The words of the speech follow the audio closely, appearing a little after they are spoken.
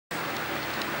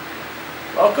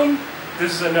Welcome.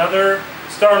 This is another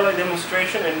Starlite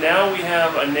demonstration, and now we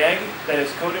have an egg that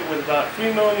is coated with about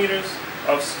 3 millimeters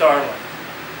of Starlite.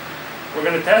 We're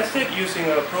going to test it using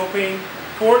a propane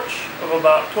torch of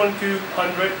about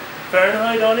 2200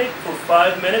 Fahrenheit on it for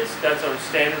 5 minutes. That's our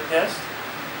standard test.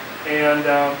 And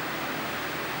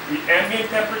the ambient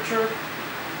temperature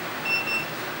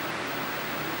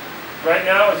right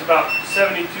now is about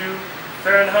 72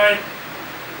 Fahrenheit.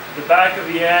 The back of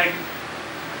the egg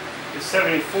is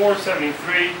 74,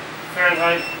 73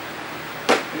 Fahrenheit.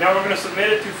 And now we're going to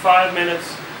submit it to 5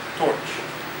 minutes torch.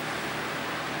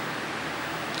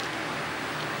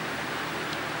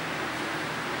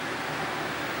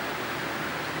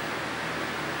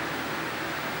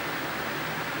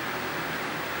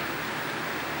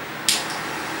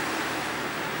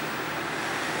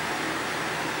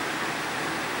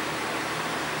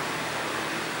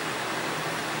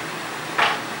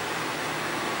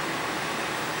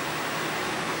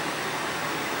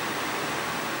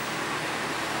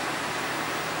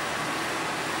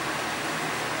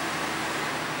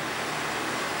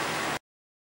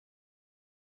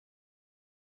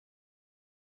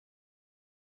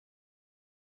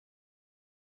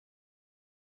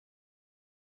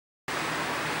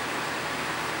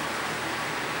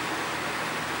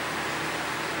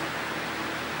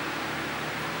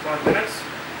 Minutes.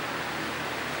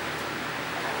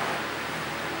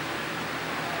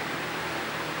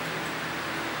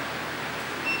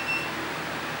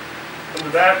 From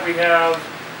the back we have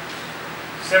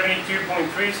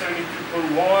 72.3,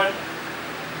 72.1.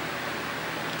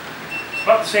 It's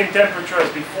about the same temperature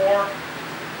as before.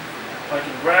 I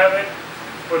can grab it,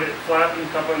 put it flat on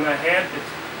top of my hand.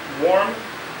 It's warm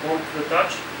to the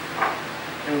touch,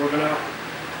 and we're going to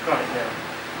cut it now.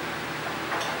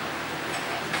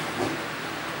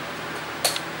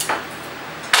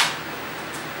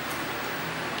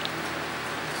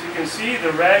 You can see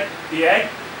the egg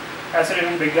hasn't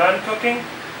even begun cooking,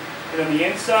 and on the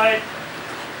inside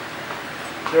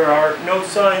there are no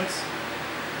signs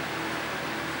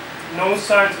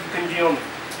of congealment.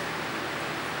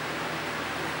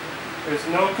 There's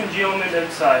no congealment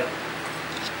inside.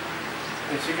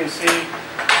 As you can see,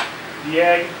 the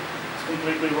egg is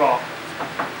completely raw.